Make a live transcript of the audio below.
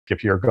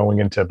if you're going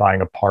into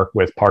buying a park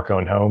with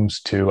park-owned homes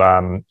to,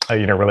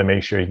 really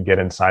make sure you can get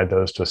inside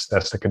those to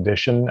assess the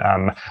condition.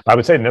 I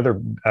would say another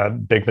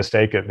big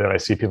mistake that I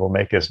see people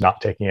make is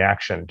not taking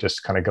action,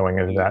 just kind of going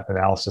into that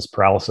analysis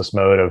paralysis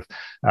mode of,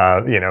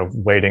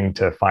 waiting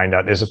to find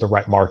out, is it the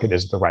right market?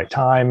 Is it the right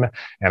time?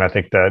 And I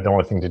think the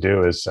only thing to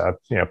do is,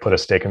 put a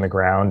stake in the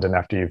ground. And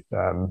after you've,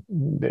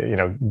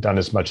 done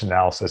as much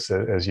analysis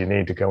as you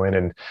need to go in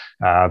and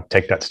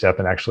take that step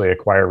and actually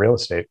acquire real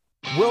estate.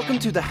 Welcome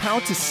to the How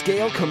to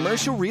Scale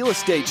Commercial Real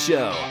Estate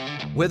Show.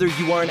 Whether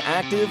you are an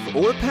active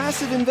or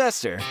passive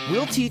investor,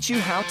 we'll teach you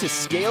how to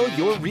scale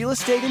your real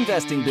estate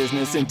investing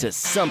business into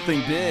something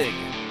big.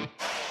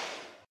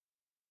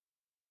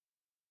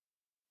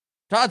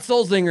 Todd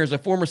Sulzinger is a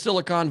former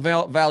Silicon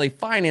Valley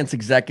finance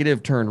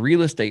executive turned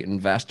real estate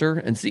investor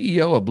and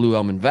CEO of Blue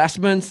Elm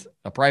Investments,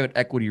 a private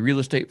equity real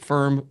estate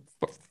firm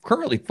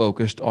currently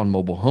focused on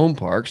mobile home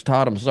parks.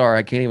 Todd, I'm sorry,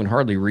 I can't even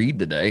hardly read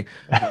today.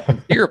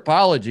 Your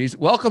apologies.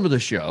 Welcome to the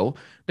show.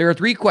 There are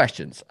 3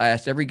 questions I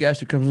asked every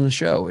guest who comes on the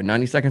show in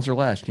 90 seconds or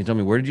less. Can you tell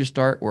me, where did you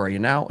start? Where are you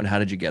now? And how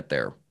did you get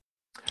there?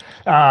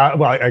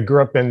 Well, I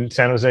grew up in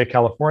San Jose,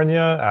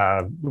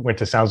 California, went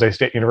to San Jose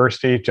State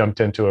University,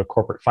 jumped into a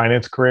corporate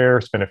finance career,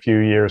 spent a few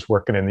years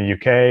working in the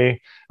UK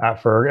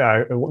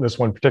for this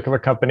one particular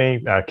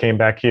company, came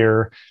back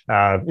here,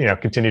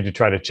 continued to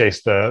try to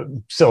chase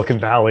the Silicon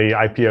Valley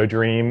IPO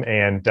dream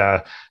and,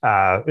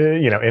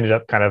 ended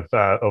up kind of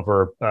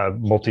over a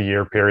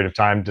multi-year period of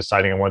time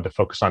deciding I wanted to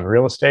focus on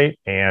real estate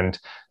and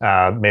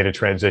made a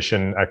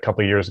transition a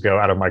couple of years ago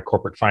out of my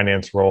corporate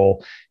finance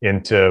role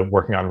into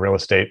working on real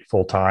estate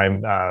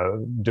full-time,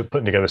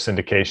 putting together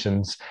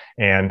syndications,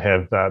 and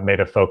have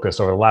made a focus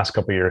over the last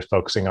couple of years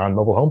focusing on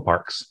mobile home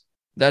parks.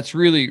 That's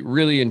really,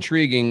 really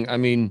intriguing. I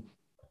mean,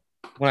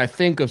 when I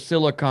think of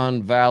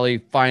Silicon Valley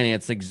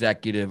finance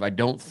executive, I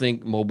don't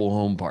think mobile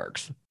home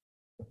parks.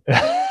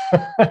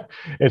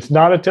 It's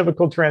not a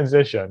typical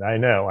transition. I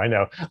know.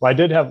 Well,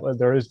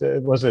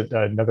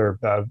 another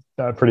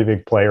pretty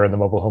big player in the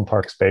mobile home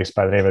park space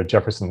by the name of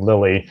Jefferson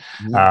Lilly,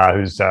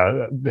 who's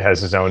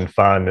has his own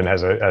fund and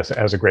has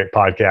a great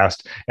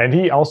podcast. And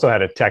he also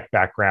had a tech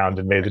background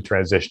and made the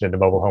transition into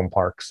mobile home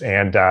parks.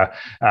 And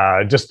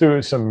just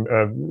through some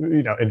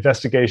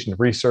investigation,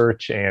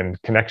 research,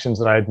 and connections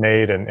that I had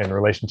made and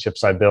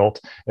relationships I built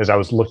as I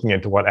was looking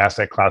into what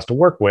asset class to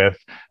work with,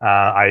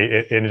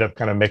 I ended up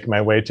kind of making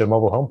my way to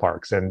mobile home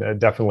parks, and it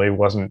definitely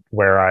wasn't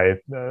where I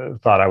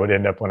thought I would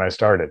end up when I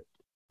started.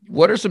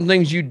 What are some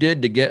things you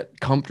did to get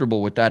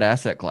comfortable with that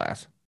asset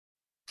class?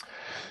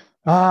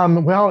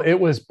 Well, it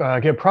was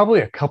again probably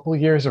a couple of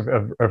years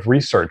of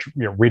research,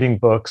 reading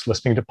books,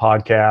 listening to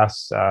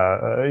podcasts,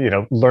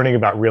 learning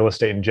about real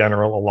estate in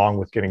general, along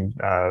with getting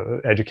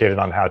educated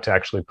on how to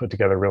actually put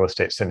together real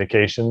estate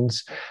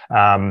syndications.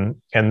 And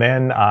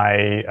then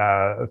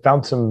I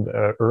found some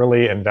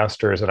early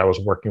investors that I was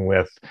working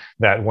with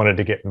that wanted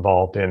to get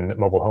involved in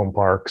mobile home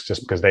parks,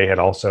 just because they had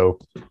also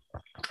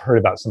heard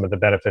about some of the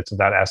benefits of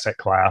that asset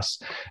class.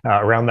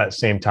 Around that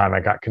same time, I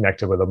got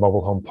connected with a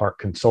mobile home park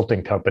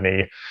consulting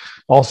company,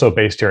 also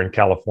based here in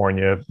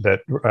California,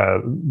 that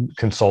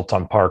consults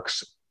on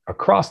parks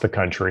across the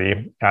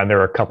country. And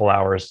they're a couple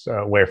hours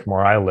away from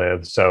where I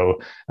live. So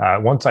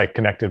once I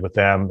connected with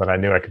them, but I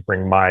knew I could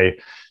bring my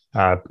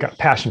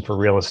passion for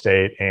real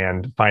estate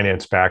and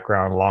finance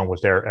background along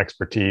with their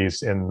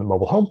expertise in the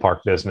mobile home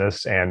park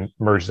business and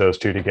merge those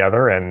two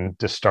together, and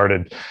just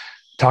started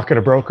talking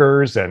to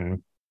brokers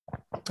and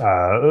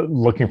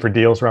looking for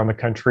deals around the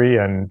country,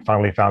 and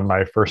finally found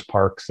my first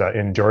parks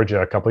in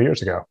Georgia a couple of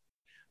years ago.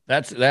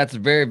 That's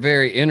very,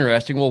 very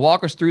interesting. Well,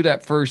 walk us through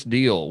that first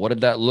deal. What did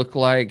that look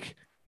like?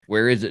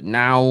 Where is it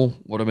now?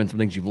 What have been some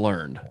things you've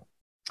learned?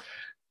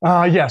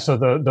 So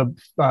the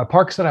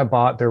parks that I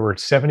bought, there were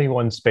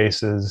 71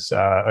 spaces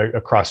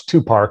across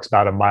 2 parks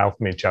about a mile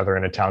from each other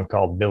in a town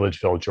called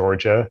Milledgeville,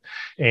 Georgia.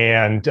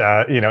 And,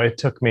 it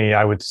took me,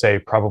 I would say,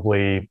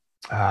 probably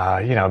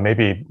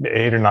maybe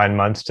 8 or 9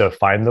 months to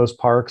find those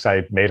parks.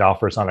 I made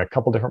offers on a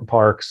couple different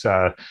parks,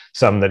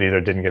 some that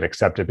either didn't get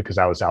accepted because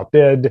I was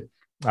outbid,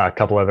 a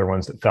couple other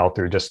ones that fell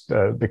through just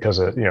because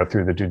of,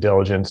 through the due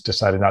diligence,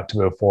 decided not to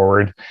move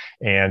forward,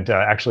 and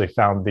actually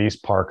found these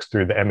parks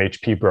through the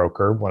MHP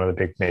broker, one of the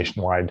big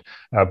nationwide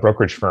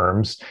brokerage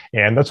firms.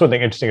 And that's one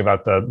thing interesting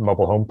about the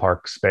mobile home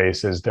park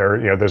space is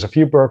there's a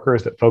few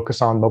brokers that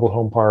focus on mobile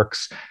home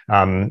parks,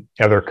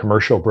 other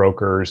commercial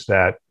brokers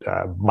that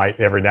might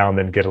every now and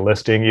then get a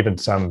listing, even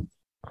some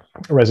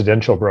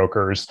residential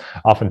brokers,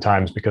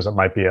 oftentimes because it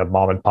might be a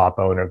mom and pop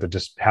owner that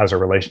just has a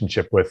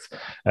relationship with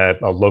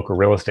a local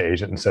real estate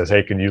agent and says,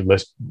 hey, can you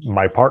list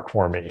my park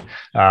for me?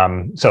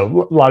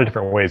 So a lot of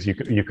different ways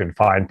you can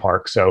find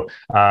parks. So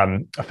I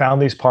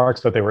found these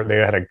parks, but they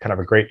had a kind of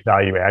a great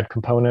value add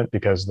component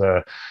because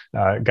the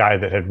guy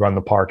that had run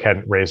the park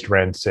hadn't raised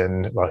rents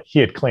he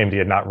had claimed he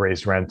had not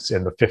raised rents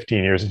in the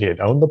 15 years that he had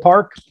owned the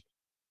park.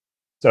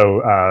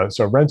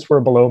 So rents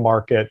were below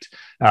market.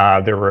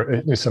 There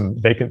were some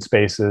vacant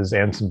spaces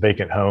and some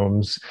vacant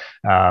homes.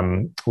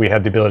 We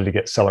had the ability to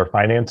get seller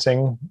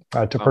financing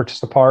to purchase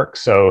the park.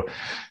 So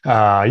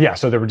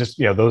so there were just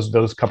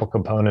those couple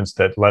components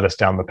that led us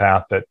down the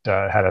path that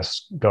had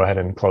us go ahead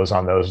and close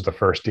on those. The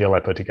first deal I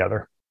put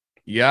together.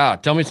 Yeah,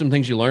 tell me some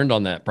things you learned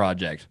on that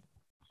project.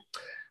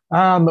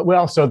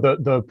 So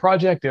the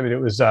project, I mean, it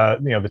was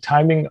the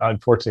timing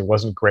unfortunately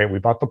wasn't great. We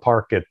bought the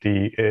park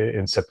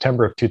in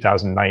September of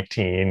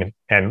 2019,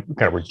 and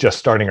kind of we're just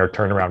starting our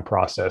turnaround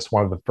process.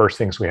 One of the first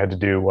things we had to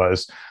do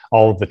was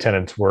all of the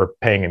tenants were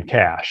paying in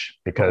cash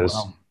because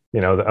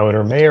the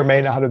owner may or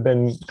may not have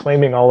been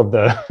claiming all of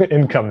the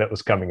income that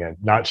was coming in.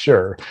 Not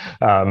sure,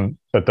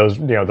 but those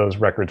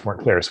records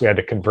weren't clear. So we had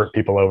to convert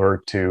people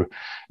over to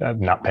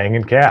not paying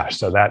in cash.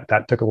 So that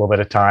took a little bit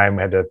of time.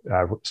 We had to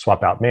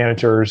swap out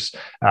managers.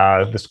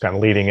 This kind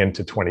of leading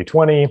into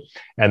 2020,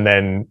 and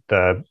then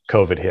the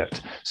COVID hit.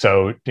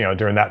 So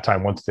during that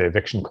time, once the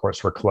eviction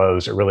courts were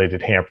closed, it really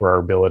did hamper our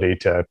ability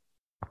to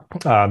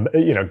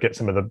get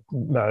some of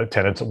the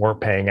tenants that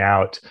weren't paying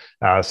out.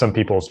 Some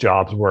people's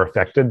jobs were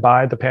affected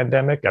by the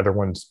pandemic. Other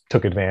ones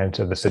took advantage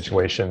of the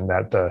situation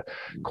that the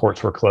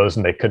courts were closed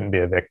and they couldn't be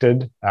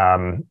evicted.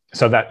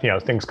 So that,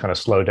 things kind of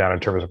slowed down in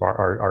terms of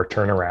our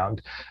turnaround.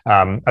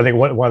 I think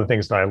one of the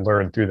things that I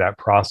learned through that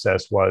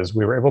process was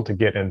we were able to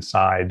get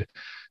inside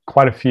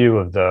quite a few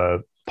of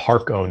the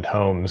park-owned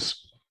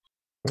homes.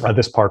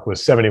 This park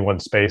was 71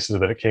 spaces,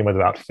 but it came with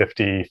about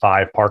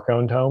 55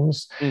 park-owned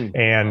homes.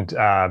 And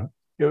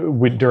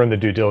during the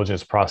due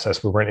diligence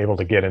process, we weren't able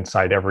to get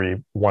inside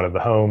every one of the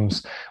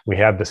homes. We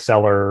had the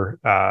seller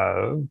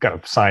kind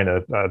of sign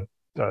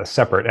a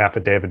separate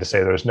affidavit to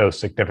say there's no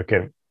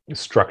significant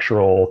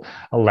structural,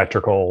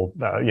 electrical,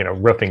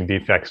 roofing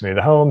defects in any of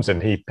the homes,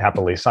 and he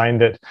happily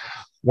signed it.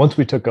 Once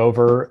we took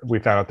over, we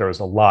found out there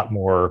was a lot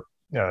more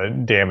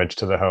damage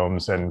to the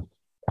homes and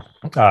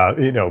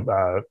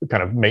kind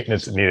of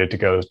maintenance that needed to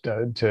go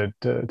to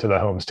the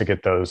homes to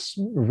get those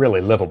really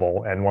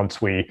livable. And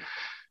once we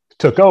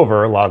took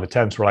over, a lot of the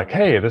tenants were like,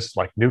 "Hey, this is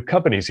like new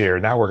companies here.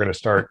 Now we're going to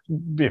start,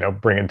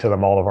 bringing to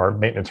them all of our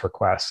maintenance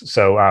requests."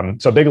 So,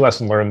 so a big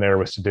lesson learned there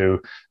was to do,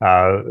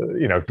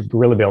 to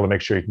really be able to make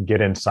sure you can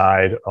get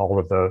inside all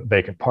of the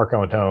vacant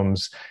park-owned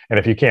homes, and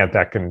if you can't,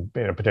 that can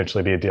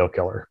potentially be a deal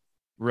killer.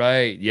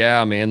 Right.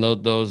 Yeah, man.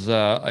 Those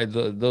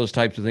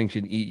types of things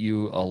can eat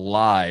you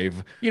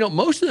alive.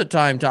 Most of the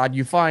time, Todd,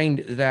 you find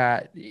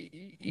that,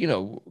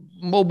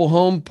 mobile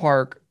home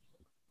park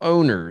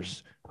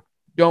owners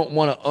don't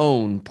want to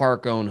own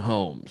park-owned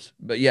homes,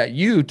 but yet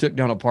you took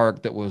down a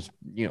park that was,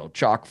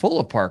 chock full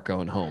of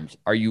park-owned homes.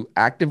 Are you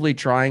actively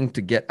trying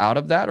to get out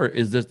of that, or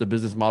is this the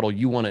business model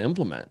you want to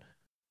implement?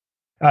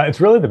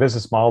 It's really the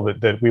business model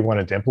that we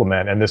wanted to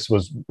implement. And this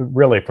was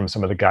really from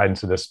some of the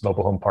guidance of this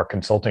mobile home park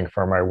consulting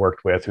firm I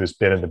worked with, who's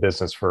been in the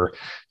business for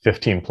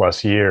 15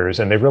 plus years.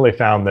 And they really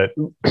found that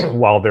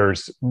while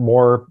there's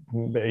more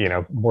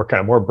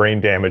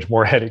brain damage,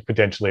 more headache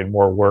potentially, and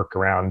more work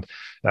around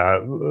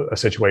a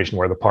situation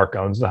where the park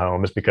owns the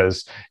home, is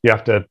because you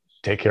have to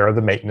take care of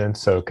the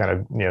maintenance. So kind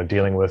of,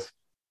 dealing with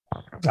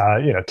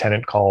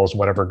tenant calls,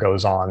 whatever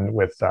goes on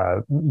with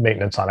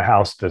maintenance on a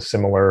house, that's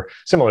similar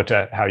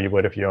to how you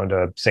would if you owned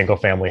a single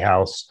family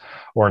house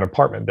or an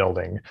apartment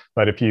building.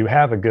 But if you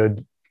have a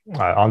good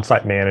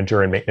on-site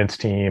manager and maintenance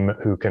team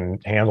who can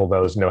handle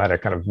those, know how to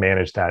kind of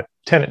manage that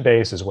tenant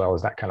base as well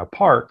as that kind of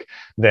park,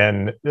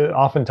 then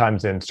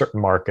oftentimes in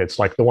certain markets,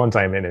 like the ones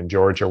I'm in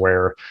Georgia,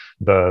 where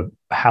the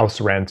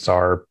house rents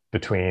are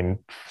between,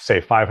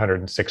 say, $500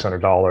 and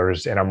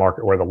 $600 in a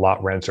market where the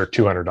lot rents are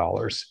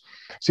 $200.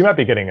 So you might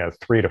be getting a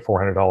 $300 to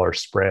 $400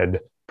 spread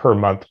per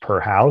month per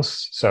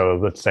house. So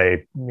let's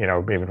say,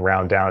 even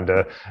round down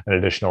to an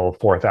additional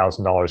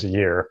 $4,000 a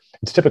year.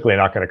 It's typically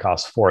not going to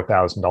cost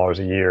 $4,000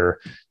 a year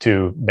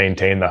to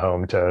maintain the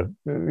home, to,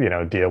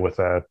 deal with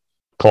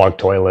clogged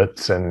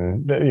toilets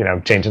and,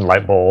 changing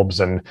light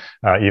bulbs and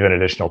even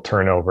additional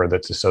turnover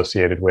that's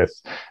associated with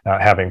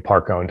having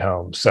park-owned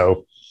homes.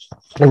 So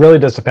it really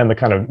does depend the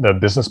kind of the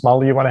business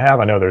model you want to have.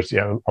 I know there's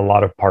a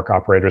lot of park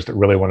operators that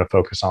really want to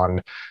focus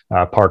on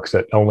parks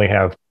that only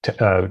have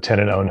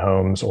tenant-owned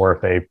homes, or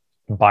if they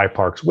buy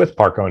parks with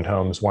park-owned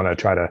homes, want to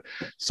try to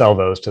sell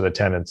those to the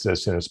tenants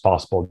as soon as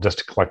possible just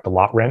to collect the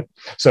lot rent.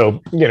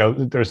 So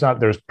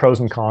there's pros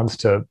and cons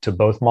to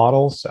both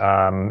models.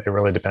 It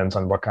really depends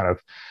on what kind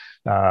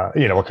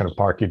of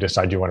park you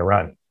decide you want to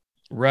run.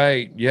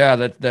 Right. Yeah,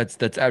 that's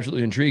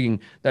absolutely intriguing.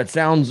 That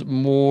sounds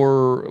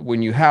more,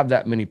 when you have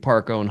that many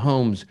park-owned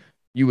homes,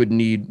 you would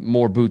need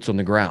more boots on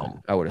the ground,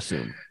 I would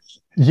assume.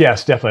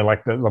 Yes, definitely.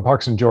 Like the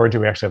parks in Georgia,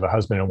 we actually have a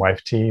husband and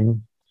wife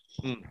team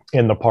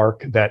in the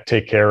park that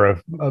take care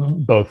of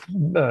both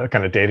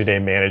kind of day-to-day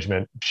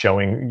management,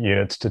 showing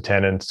units to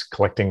tenants,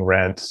 collecting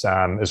rents,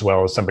 as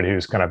well as somebody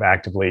who's kind of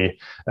actively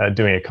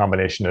doing a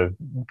combination of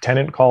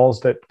tenant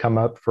calls that come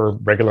up for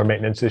regular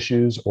maintenance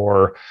issues,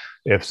 or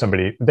if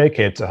somebody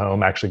vacates a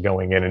home, actually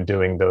going in and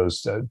doing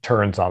those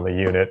turns on the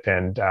unit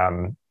and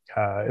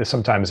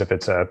sometimes if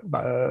it's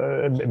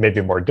maybe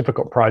a more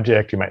difficult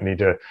project, you might need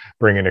to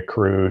bring in a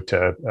crew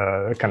to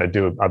kind of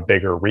do a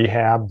bigger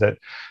rehab. That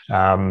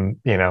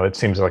it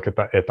seems like at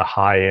the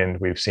high end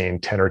we've seen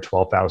 $10,000 or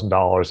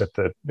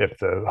 $12,000 if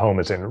the home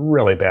is in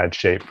really bad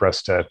shape for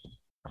us to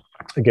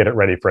get it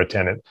ready for a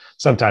tenant.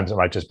 Sometimes it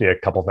might just be a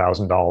couple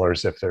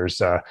 $1,000s if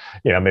there's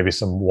maybe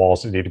some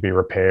walls that need to be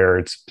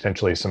repaired,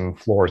 potentially some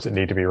floors that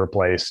need to be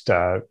replaced,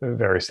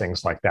 various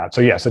things like that.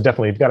 So so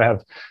definitely you've got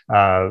to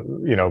have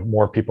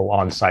more people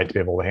on site to be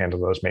able to handle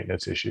those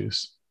maintenance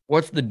issues.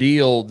 What's the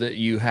deal that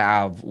you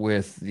have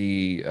with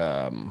the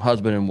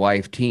husband and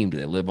wife team? Do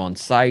they live on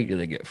site? Do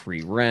they get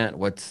free rent?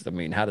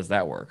 How does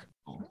that work?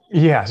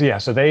 Yeah.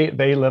 So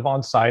they live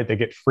on site. They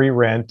get free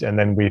rent, and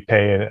then we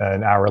pay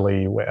an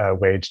hourly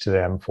wage to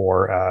them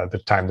for the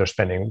time they're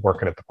spending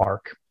working at the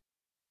park.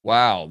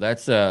 Wow,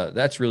 that's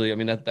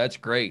really, that's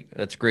great.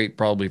 That's great,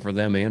 probably for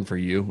them and for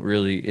you,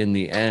 really, in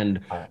the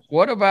end.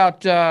 What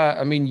about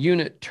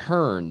unit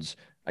turns?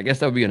 I guess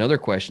that would be another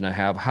question I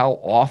have. How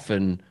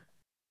often,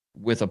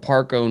 with a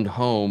park-owned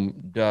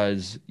home,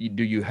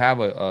 do you have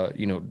a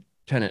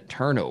tenant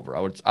turnover?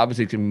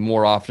 Obviously it's gonna be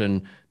more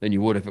often than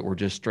you would if it were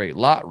just straight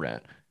lot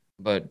rent.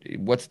 But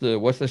what's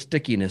the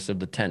stickiness of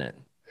the tenant?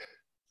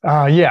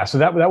 So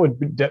that would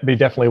be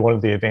definitely one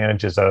of the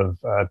advantages of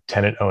a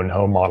tenant-owned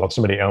home model. If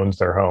somebody owns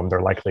their home,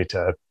 they're likely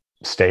to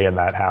stay in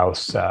that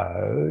house.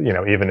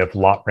 Even if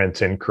lot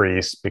rents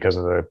increase because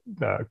of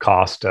the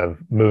cost of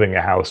moving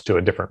a house to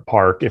a different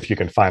park, if you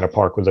can find a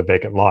park with a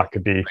vacant lot,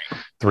 could be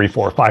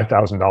 $3,000, $4,000,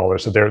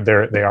 $5,000.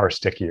 So they are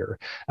stickier.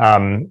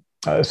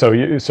 So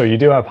you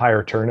do have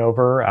higher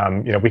turnover.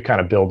 We kind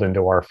of build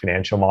into our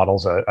financial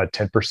models a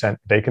 10%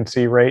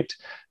 vacancy rate.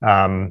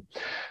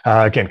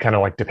 Again, kind of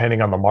like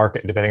depending on the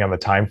market, depending on the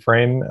time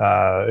frame,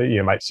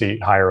 you might see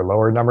higher or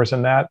lower numbers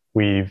than that.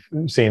 We've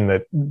seen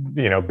that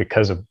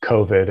because of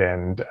COVID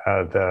and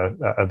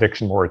the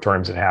eviction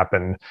moratoriums that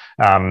happened,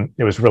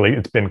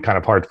 it's been kind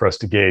of hard for us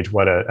to gauge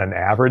what an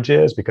average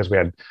is, because we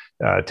had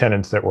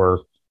tenants that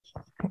were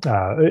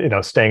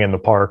staying in the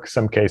park,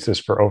 some cases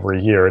for over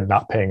a year,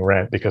 not paying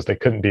rent because they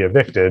couldn't be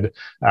evicted.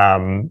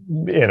 In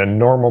a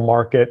normal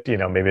market,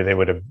 maybe they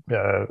would have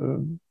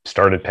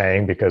started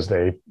paying because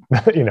they,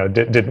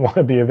 didn't want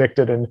to be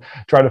evicted and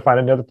try to find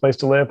another place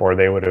to live, or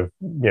they would have,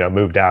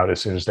 moved out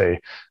as soon as they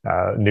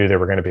knew they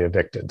were going to be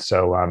evicted.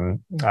 So,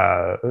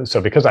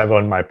 because I've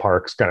owned my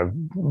parks kind of,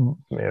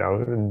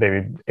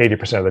 maybe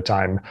 80% of the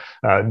time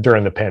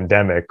during the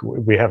pandemic,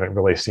 we haven't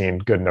really seen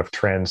good enough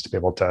trends to be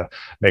able to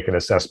make an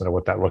assessment of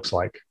what that looks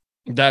like.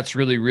 That's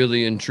really,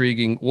 really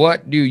intriguing.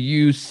 What do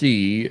you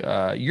see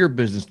your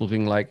business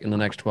looking like in the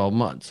next 12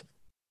 months?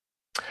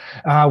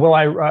 I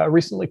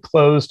recently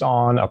closed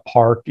on a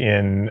park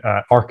in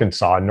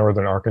Arkansas,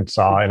 northern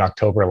Arkansas, in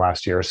October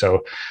last year.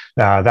 So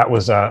that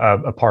was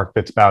a park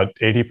that's about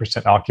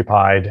 80%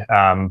 occupied,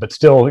 but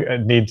still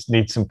needs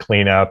some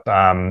cleanup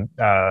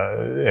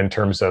in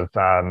terms of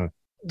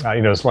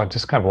there's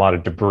just kind of a lot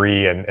of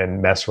debris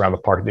and mess around the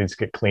park that needs to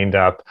get cleaned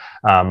up.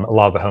 A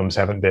lot of the homes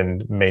haven't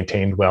been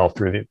maintained well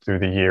through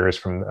the years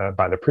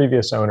by the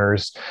previous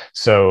owners.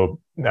 So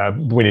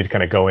we need to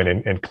kind of go in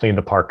and clean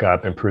the park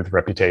up, improve the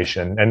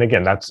reputation. And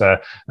again, that's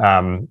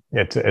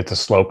it's a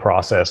slow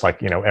process.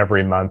 Like,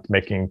 every month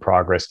making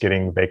progress,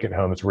 getting vacant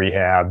homes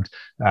rehabbed,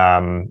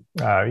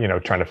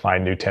 trying to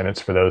find new tenants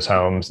for those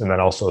homes, and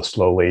then also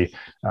slowly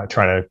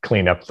trying to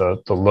clean up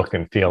the look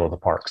and feel of the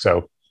park.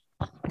 So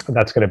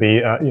that's going to be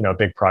a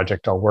big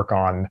project I'll work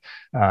on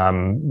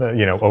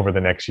over the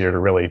next year to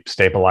really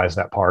stabilize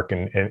that park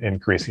and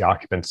increase the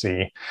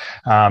occupancy.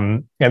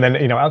 And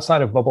then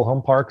outside of mobile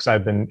home parks,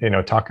 I've been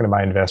talking to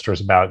my investors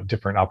about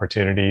different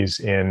opportunities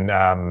in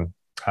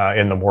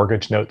the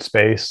mortgage note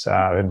space.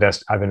 I've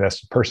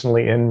invested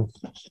personally in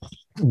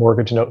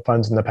mortgage note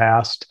funds in the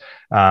past,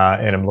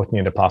 and I'm looking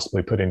into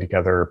possibly putting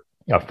together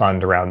a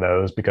fund around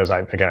those, because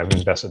I've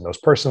invested in those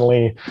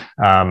personally.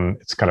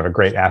 It's kind of a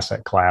great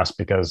asset class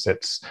because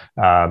it's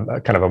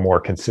kind of a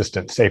more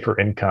consistent, safer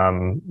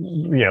income,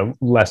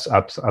 less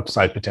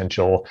upside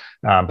potential,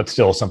 but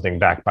still something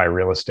backed by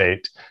real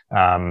estate.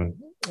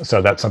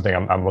 So that's something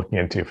I'm looking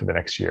into for the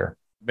next year.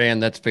 Man,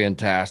 that's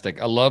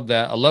fantastic. I love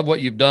that. I love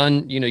what you've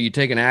done. You've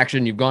taken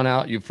action. You've gone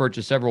out. You've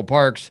purchased several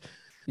parks.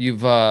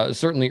 You've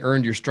certainly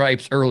earned your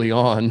stripes early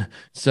on,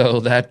 so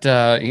that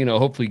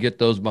hopefully get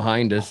those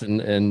behind us.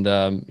 And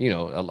I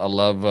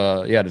love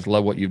just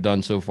love what you've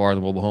done so far in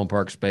the mobile home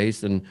park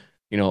space, and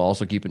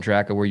also keeping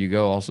track of where you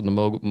go, also in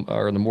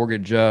the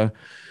mortgage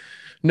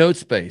note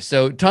space.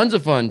 So tons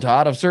of fun,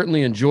 Todd. I've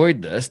certainly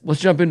enjoyed this.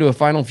 Let's jump into a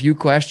final few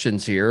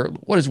questions here.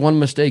 What is one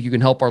mistake you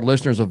can help our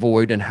listeners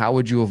avoid, and how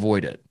would you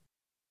avoid it?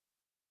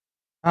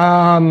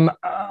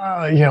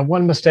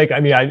 One mistake. I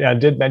mean, I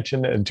did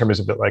mention in terms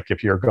of it, like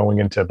if you're going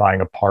into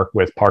buying a park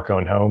with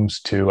park-owned homes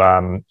to,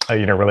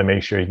 really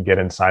make sure you can get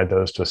inside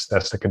those to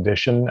assess the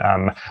condition.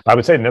 I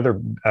would say another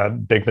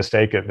big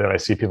mistake that I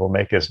see people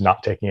make is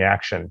not taking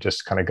action,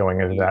 just kind of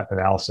going into that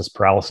analysis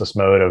paralysis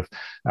mode of,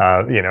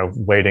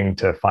 waiting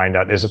to find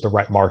out, is it the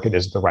right market?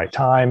 Is it the right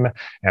time?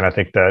 And I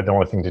think the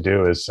only thing to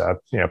do is,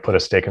 put a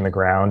stake in the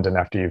ground. And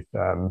after you've,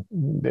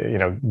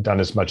 done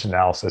as much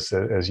analysis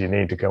as you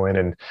need to go in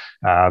and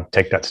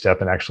take that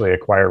step and actually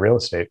acquire real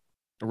estate.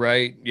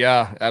 Right.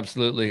 Yeah,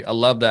 absolutely. I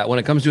love that. When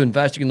it comes to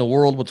investing in the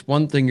world, what's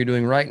one thing you're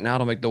doing right now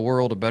to make the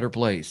world a better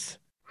place?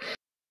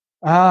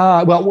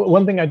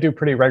 One thing I do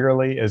pretty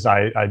regularly is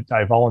I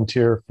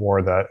volunteer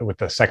with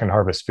the Second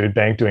Harvest Food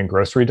Bank doing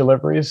grocery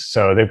deliveries.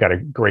 So they've got a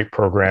great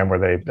program where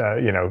they be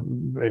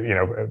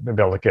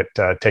able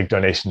to take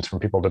donations from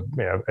people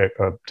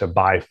to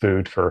buy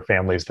food for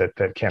families that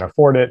can't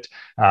afford it.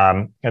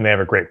 And they have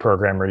a great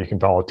program where you can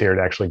volunteer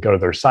to actually go to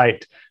their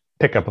site,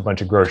 pick up a bunch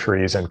of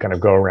groceries, and kind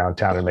of go around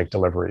town and make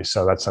deliveries.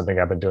 So that's something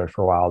I've been doing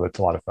for a while. That's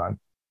a lot of fun.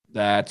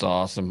 That's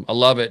awesome. I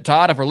love it.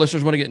 Todd, if our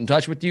listeners want to get in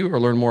touch with you or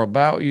learn more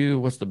about you,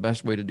 what's the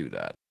best way to do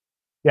that?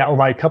 Yeah, well,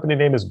 my company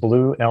name is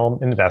Blue Elm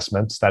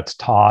Investments. That's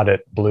Todd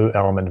at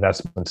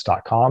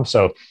blueelminvestments.com.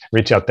 So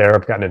reach out there.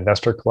 I've got an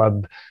investor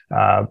club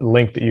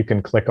link that you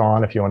can click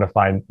on if you want to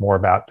find more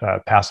about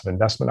passive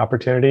investment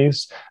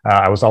opportunities.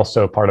 I was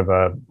also part of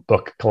a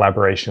book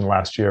collaboration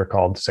last year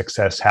called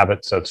Success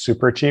Habits of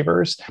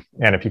Superachievers.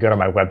 And if you go to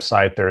my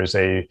website, there's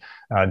a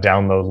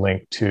download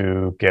link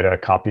to get a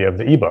copy of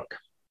the ebook.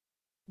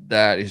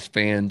 That is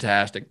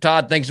fantastic.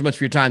 Todd, thanks so much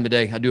for your time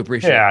today. I do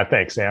appreciate it. Yeah,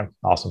 thanks, Sam.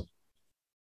 Awesome.